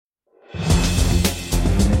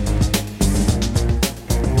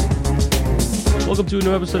Welcome to a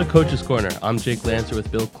new episode of Coach's Corner. I'm Jake Lancer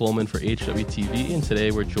with Bill Coleman for HWTV, and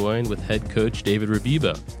today we're joined with head coach David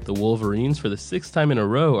Rebibo. The Wolverines, for the sixth time in a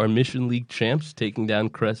row, are Mission League champs, taking down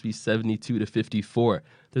Crespi 72-54.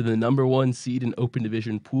 They're the number one seed in Open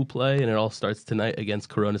Division pool play, and it all starts tonight against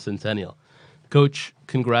Corona Centennial. Coach,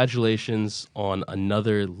 congratulations on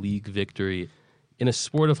another league victory in a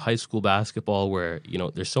sport of high school basketball where,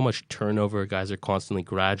 there's so much turnover. Guys are constantly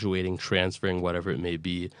graduating, transferring, whatever it may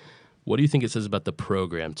be. What do you think it says about the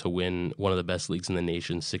program to win one of the best leagues in the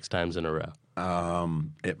nation 6 times in a row?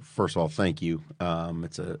 First of all, thank you.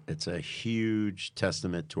 It's a huge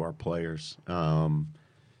testament to our players.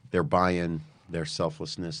 Their buy-in, their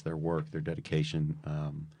selflessness, their work, their dedication.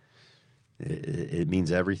 It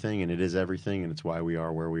means everything, and it is everything, and it's why we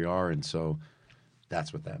are where we are. And so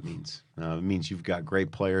that's what that means. It means you've got great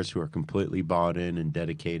players who are completely bought in and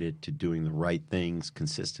dedicated to doing the right things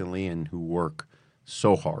consistently and who work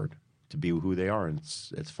so hard to be who they are, and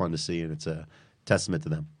it's fun to see, and it's a testament to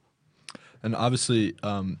them. And obviously,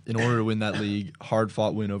 in order to win that league,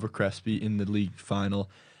 hard-fought win over Crespi in the league final.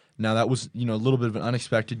 Now, that was a little bit of an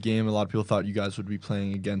unexpected game. A lot of people thought you guys would be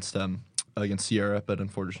playing against Sierra, but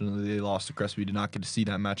unfortunately they lost to Crespi. We did not get to see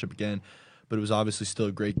that matchup again, but it was obviously still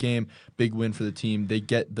a great game. Big win for the team. They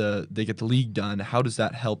get the league done. How does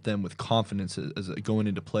that help them with confidence as going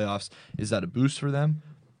into playoffs? Is that a boost for them?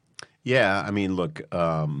 Yeah, I mean, look,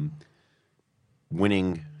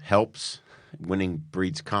 winning helps. Winning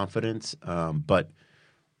breeds confidence, but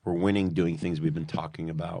we're winning doing things we've been talking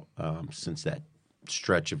about since that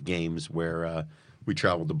stretch of games where we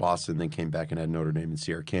traveled to Boston, then came back and had Notre Dame and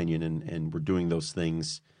Sierra Canyon, and we're doing those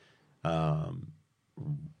things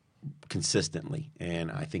consistently.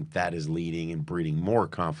 And I think that is leading and breeding more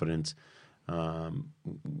confidence.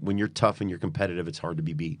 When you're tough and you're competitive, it's hard to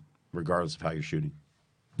be beat, regardless of how you're shooting.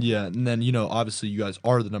 Yeah, and then, obviously you guys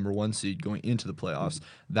are the number one seed going into the playoffs.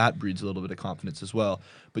 That breeds a little bit of confidence as well.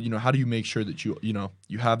 But, how do you make sure that you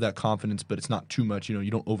have that confidence, but it's not too much, you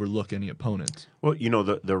don't overlook any opponents? Well,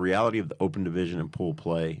 the reality of the Open Division and pool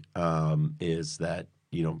play is that,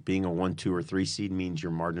 being a 1, 2, or 3 seed means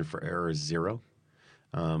your margin for error is 0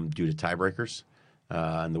 due to tiebreakers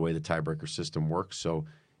and the way the tiebreaker system works. So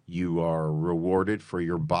you are rewarded for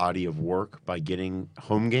your body of work by getting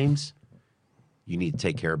home games. You need to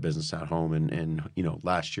take care of business at home. And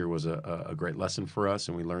last year was a great lesson for us,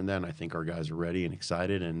 and we learned that, and I think our guys are ready and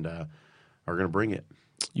excited and are going to bring it.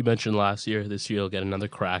 You mentioned last year. This year you'll get another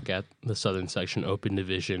crack at the Southern Section Open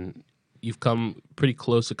Division. You've come pretty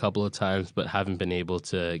close a couple of times, but haven't been able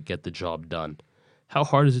to get the job done. How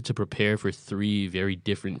hard is it to prepare for 3 very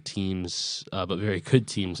different teams, but very good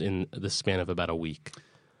teams in the span of about a week?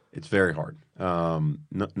 It's very hard.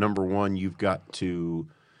 Number one, you've got to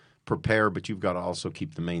prepare, but you've got to also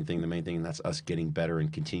keep the main thing, and that's us getting better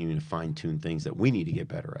and continuing to fine-tune things that we need to get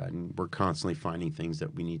better at. And we're constantly finding things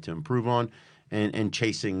that we need to improve on and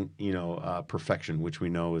chasing, perfection, which we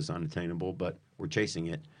know is unattainable, but we're chasing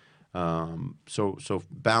it. So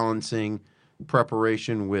balancing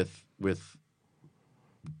preparation with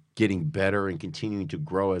getting better and continuing to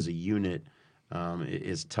grow as a unit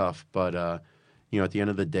is tough, but at the end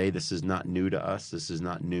of the day, this is not new to us. This is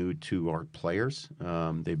not new to our players.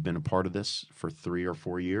 They've been a part of this for 3 or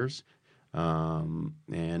 4 years.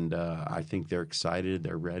 And I think they're excited,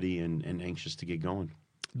 they're ready, and anxious to get going.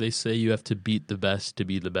 They say you have to beat the best to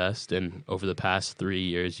be the best. And over the past 3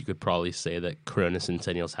 years, you could probably say that Corona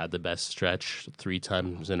Centennial's had the best stretch 3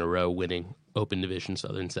 times in a row, winning Open Division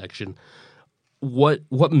Southern Section.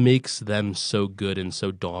 What makes them so good and so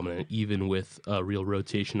dominant, even with a real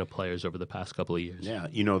rotation of players over the past couple of years? Yeah,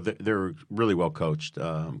 they're really well coached.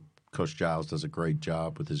 Coach Giles does a great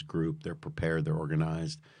job with his group. They're prepared. They're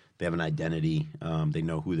organized. They have an identity. They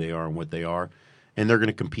know who they are and what they are. And they're going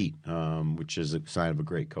to compete, which is a sign of a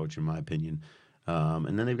great coach, in my opinion.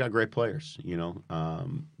 And then they've got great players.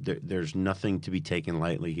 There's nothing to be taken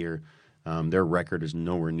lightly here. Their record is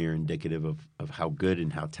nowhere near indicative of how good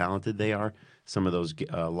and how talented they are. Some of those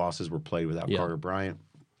losses were played without Carter Bryant,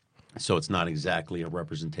 so it's not exactly a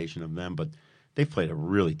representation of them. But they've played a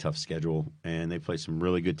really tough schedule, and they've played some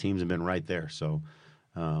really good teams and been right there. So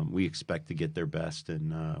we expect to get their best,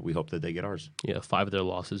 and we hope that they get ours. Yeah, 5 of their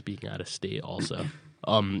losses being out of state also.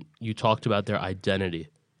 You talked about their identity.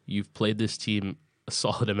 You've played this team a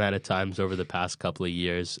solid amount of times over the past couple of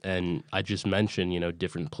years, and I just mentioned,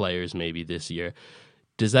 different players maybe this year.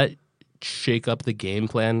 Does that shake up the game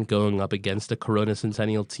plan going up against a Corona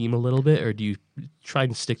Centennial team a little bit, or do you try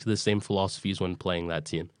and stick to the same philosophies when playing that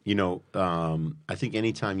team? I think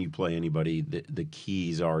anytime you play anybody, the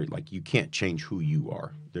keys are, like, you can't change who you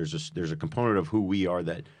are. There's a component of who we are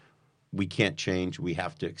that we can't change. We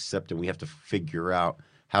have to accept, and we have to figure out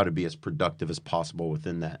how to be as productive as possible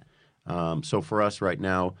within that. So for us right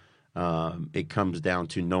now, it comes down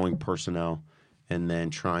to knowing personnel and then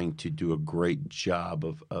trying to do a great job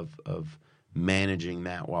of managing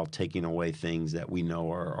that while taking away things that we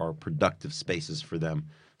know are productive spaces for them.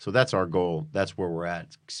 So that's our goal. That's where we're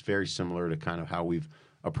at. It's very similar to kind of how we've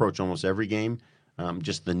approached almost every game.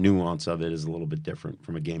 Just the nuance of it is a little bit different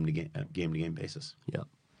from a game-to-game basis. Yeah.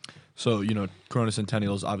 So, Corona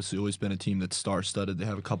Centennial has obviously always been a team that's star-studded. They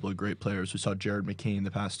have a couple of great players. We saw Jared McCain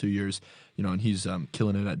the past 2 years, and he's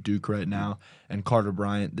killing it at Duke right now. And Carter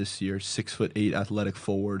Bryant this year, 6'8", athletic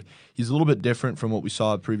forward. He's a little bit different from what we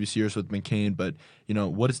saw previous years with McCain, but,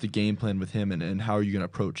 what is the game plan with him, and how are you going to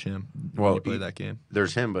approach him when you play that game?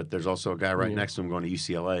 There's him, but there's also a guy right next to him going to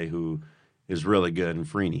UCLA who is really good, and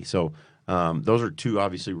Freeney. So those are two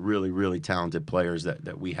obviously really, really talented players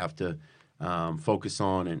that we have to focus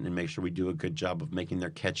on and make sure we do a good job of making their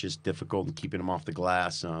catches difficult and keeping them off the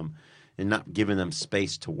glass and not giving them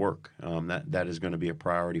space to work. That is going to be a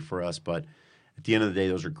priority for us. But at the end of the day,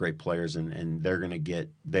 those are great players, and they're going to get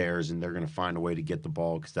theirs, and they're going to find a way to get the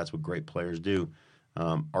ball because that's what great players do.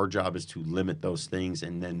 Our job is to limit those things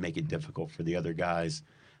and then make it difficult for the other guys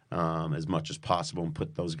as much as possible and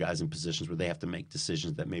put those guys in positions where they have to make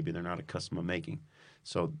decisions that maybe they're not accustomed to making.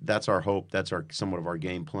 So that's our hope. That's somewhat of our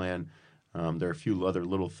game plan. There are a few other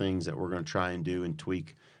little things that we're going to try and do and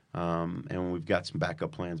tweak, and we've got some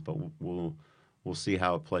backup plans, but we'll see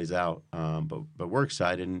how it plays out. But we're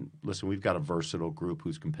excited. And listen, we've got a versatile group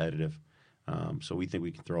who's competitive, so we think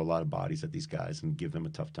we can throw a lot of bodies at these guys and give them a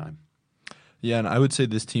tough time. Yeah, and I would say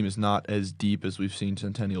this team is not as deep as we've seen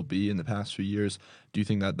Centennial be in the past few years. Do you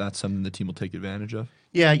think that that's something the team will take advantage of?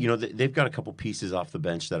 Yeah, they've got a couple pieces off the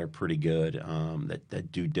bench that are pretty good,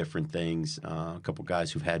 that do different things. A couple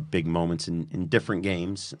guys who've had big moments in different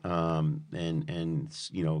games, and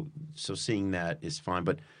so seeing that is fine.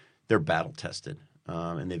 But they're battle tested,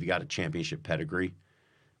 and they've got a championship pedigree.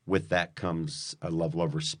 With that comes a level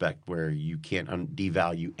of respect where you can't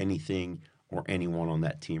devalue anything or anyone on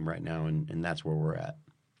that team right now, and that's where we're at.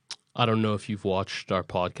 I don't know if you've watched our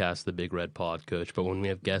podcast, The Big Red Pod, Coach, but when we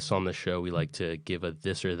have guests on the show, we like to give a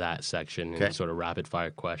this or that section and sort of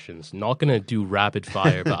rapid-fire questions. Not going to do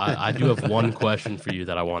rapid-fire, but I do have one question for you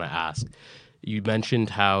that I want to ask. You mentioned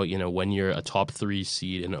how, when you're a top 3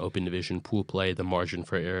 seed in Open Division pool play, the margin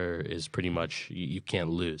for error is pretty much you can't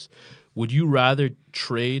lose. Would you rather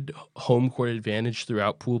trade home court advantage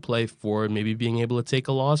throughout pool play for maybe being able to take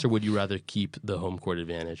a loss, or would you rather keep the home court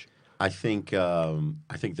advantage? I think it's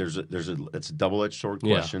a double-edged sword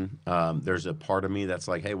question. Yeah. There's a part of me that's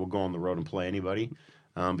like, hey, we'll go on the road and play anybody,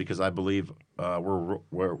 because I believe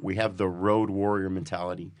we have the road warrior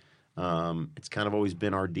mentality. It's kind of always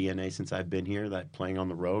been our DNA since I've been here that playing on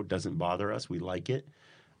the road doesn't bother us. We like it,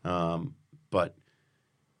 but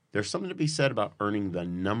there's something to be said about earning the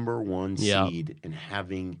number 1 seed and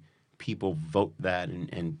having people vote that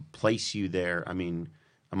and place you there. I mean,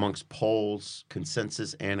 amongst polls,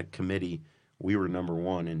 consensus, and a committee, we were number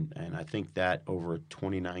 1. And I think that over a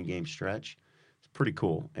 29-game stretch is pretty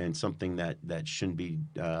cool and something that shouldn't be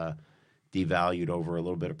devalued over a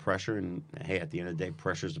little bit of pressure. And, hey, at the end of the day,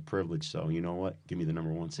 pressure is a privilege. So you know what? Give me the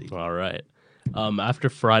number 1 seed. All right. After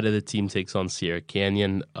Friday, the team takes on Sierra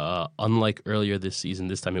Canyon. Unlike earlier this season,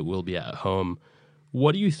 this time it will be at home.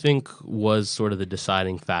 What do you think was sort of the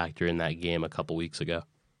deciding factor in that game a couple weeks ago?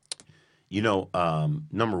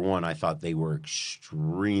 Number one, I thought they were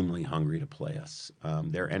extremely hungry to play us.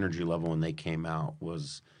 Their energy level when they came out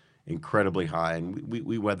was incredibly high, and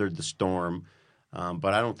we weathered the storm.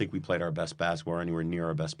 But I don't think we played our best basketball or anywhere near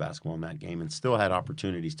our best basketball in that game, and still had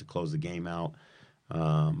opportunities to close the game out.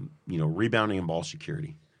 Rebounding and ball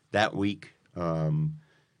security. That week,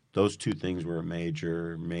 those two things were a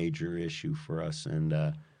major, major issue for us,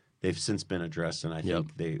 and they've since been addressed. And I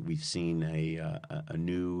think we've seen a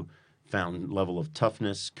new found level of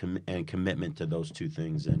toughness and commitment to those two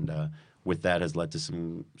things, and with that has led to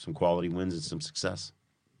some quality wins and some success.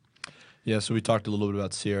 Yeah, so we talked a little bit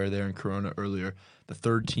about Sierra there and Corona earlier. The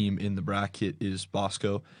third team in the bracket is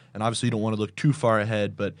Bosco, and obviously you don't want to look too far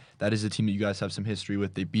ahead, but that is a team that you guys have some history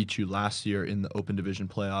with. They beat you last year in the Open Division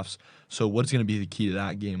playoffs. So what's going to be the key to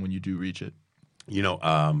that game when you do reach it?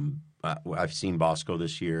 I've seen Bosco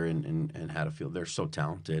this year and had a feel. They're so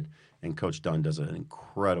talented, and Coach Dunn does an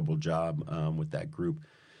incredible job with that group.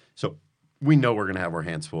 So we know we're going to have our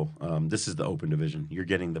hands full. This is the Open Division. You're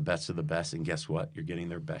getting the best of the best, and guess what? You're getting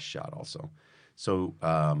their best shot also. So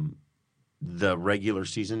the regular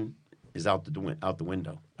season is out the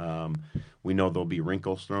window. We know there'll be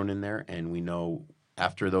wrinkles thrown in there, and we know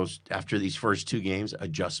after these first 2 games,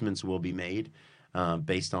 adjustments will be made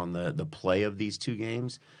based on the play of these 2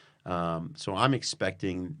 games. So I'm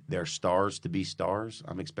expecting their stars to be stars.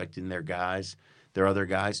 I'm expecting their other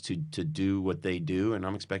guys to do what they do, and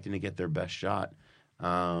I'm expecting to get their best shot.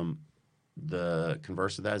 The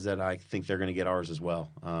converse of that is that I think they're going to get ours as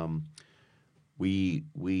well. We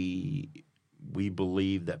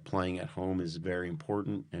believe that playing at home is very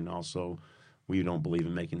important, and also we don't believe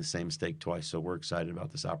in making the same mistake twice. So we're excited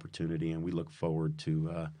about this opportunity, and we look forward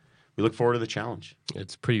to the challenge.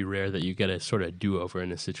 It's pretty rare that you get a sort of do-over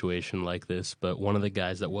in a situation like this, but one of the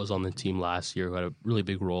guys that was on the team last year who had a really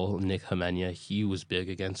big role, Nick Jimena, he was big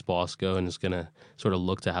against Bosco and is going to sort of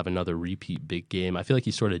look to have another repeat big game. I feel like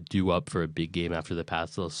he's sort of due up for a big game after the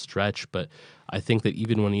past little stretch, but I think that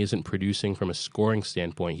even when he isn't producing from a scoring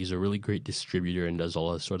standpoint, he's a really great distributor and does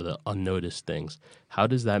all the sort of the unnoticed things. How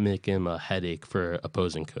does that make him a headache for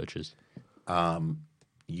opposing coaches?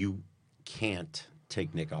 You can't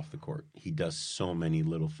take Nick off the court. He does so many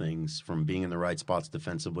little things, from being in the right spots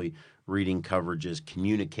defensively, reading coverages,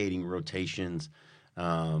 communicating rotations,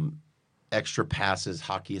 extra passes,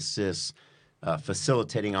 hockey assists,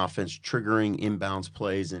 facilitating offense, triggering inbounds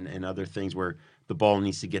plays, and other things where the ball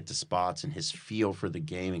needs to get to spots, and his feel for the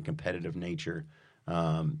game and competitive nature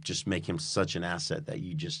just make him such an asset that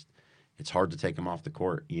it's hard to take him off the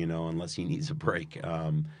court, unless he needs a break.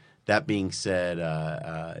 That being said,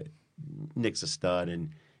 Nick's a stud, and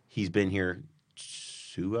he's been here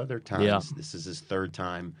 2 other times. Yeah. This is his 3rd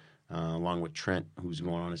time, along with Trent, who's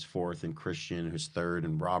going on his 4th, and Christian, his 3rd,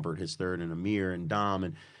 and Robert, his 3rd, and Amir, and Dom,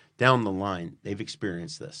 and down the line, they've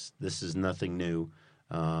experienced this. This is nothing new,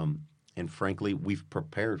 and frankly, we've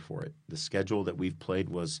prepared for it. The schedule that we've played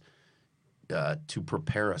was to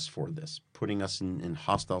prepare us for this, putting us in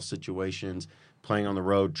hostile situations, playing on the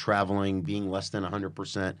road, traveling, being less than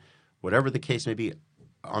 100%, whatever the case may be.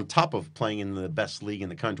 On top of playing in the best league in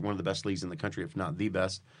the country, one of the best leagues in the country, if not the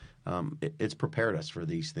best, it's prepared us for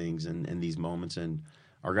these things and these moments, and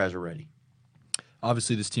our guys are ready.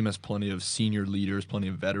 Obviously, this team has plenty of senior leaders, plenty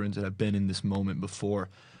of veterans that have been in this moment before.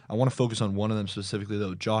 I want to focus on one of them specifically,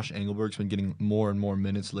 though. Josh Engelberg's been getting more and more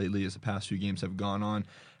minutes lately as the past few games have gone on.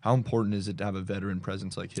 How important is it to have a veteran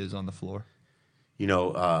presence like his on the floor?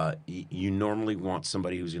 You normally want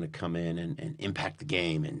somebody who's going to come in and impact the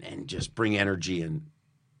game and just bring energy, and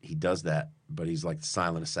he does that, but he's like the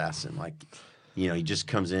silent assassin. He just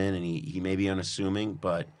comes in and he may be unassuming,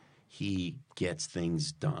 but he gets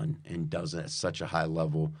things done and does it at such a high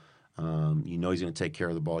level. He's going to take care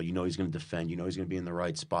of the ball. He's going to defend. He's going to be in the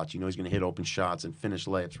right spots. He's going to hit open shots and finish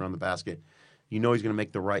layups around the basket. He's going to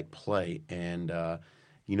make the right play, and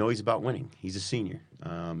he's about winning. He's a senior,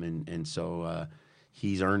 so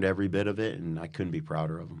he's earned every bit of it, and I couldn't be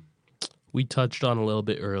prouder of him. We touched on a little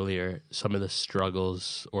bit earlier some of the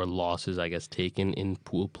struggles or losses, I guess, taken in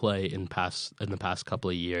pool play in the past couple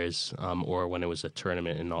of years, or when it was a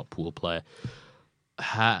tournament and not pool play.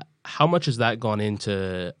 How much has that gone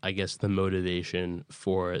into, I guess, the motivation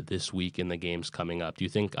for this week in the games coming up? Do you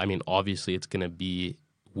think, obviously it's going to be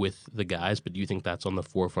with the guys, but do you think that's on the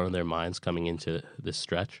forefront of their minds coming into this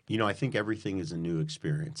stretch? I think everything is a new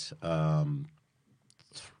experience. 3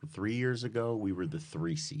 years ago, we were the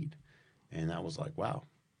 3 seed. And that was like, wow.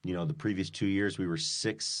 The previous 2 years we were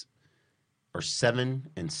 6 or 7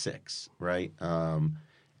 and 6, right?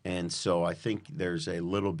 And so I think there's a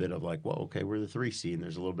little bit of like, well, okay, we're the 3 seed, and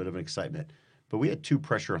there's a little bit of an excitement. But we had 2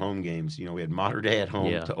 pressure home games. We had Mater Dei at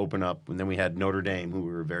home to open up, and then we had Notre Dame, who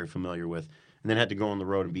we were very familiar with, and then had to go on the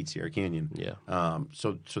road and beat Sierra Canyon. Yeah.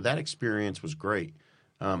 So that experience was great.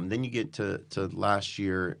 Then you get to last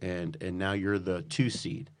year, and now you're the 2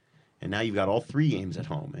 seed. And now you've got all 3 games at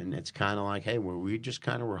home, and it's kind of like, hey, we just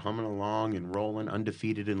kind of were humming along and rolling,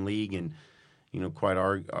 undefeated in league, and quite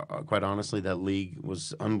honestly, that league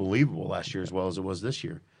was unbelievable last year as well as it was this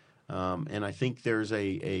year. And I think there's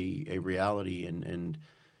a reality, and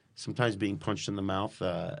sometimes being punched in the mouth,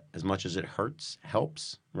 as much as it hurts,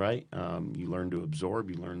 helps, right? You learn to absorb,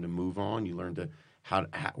 you learn to move on, you learn to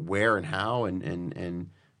where and how and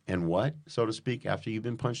what, so to speak, after you've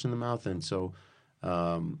been punched in the mouth, and so.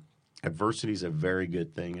 Adversity is a very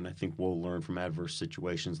good thing, and I think we'll learn from adverse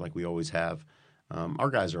situations like we always have. Our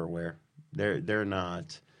guys are aware. They're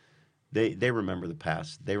not. They remember the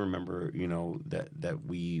past. They remember, that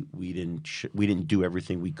we didn't do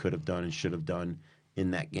everything we could have done and should have done in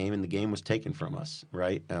that game, and the game was taken from us,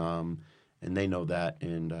 right? And they know that,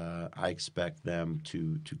 and I expect them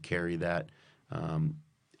to carry that.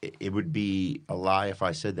 It would be a lie if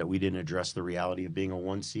I said that we didn't address the reality of being a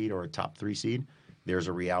 1 seed or a top 3 seed. There's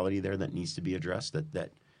a reality there that needs to be addressed,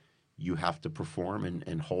 that you have to perform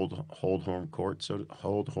and hold home court, so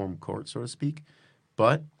to speak.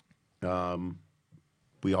 But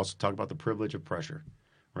we also talk about the privilege of pressure,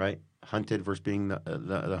 right? Hunted versus being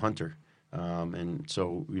the hunter, and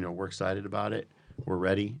so we're excited about it. We're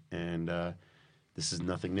ready, and this is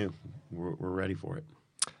nothing new. We're ready for it.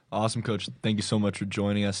 Awesome, Coach. Thank you so much for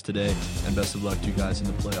joining us today, and best of luck to you guys in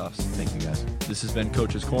the playoffs. Thank you, guys. This has been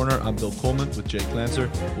Coach's Corner. I'm Bill Coleman with Jake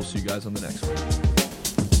Lancer. We'll see you guys on the next one.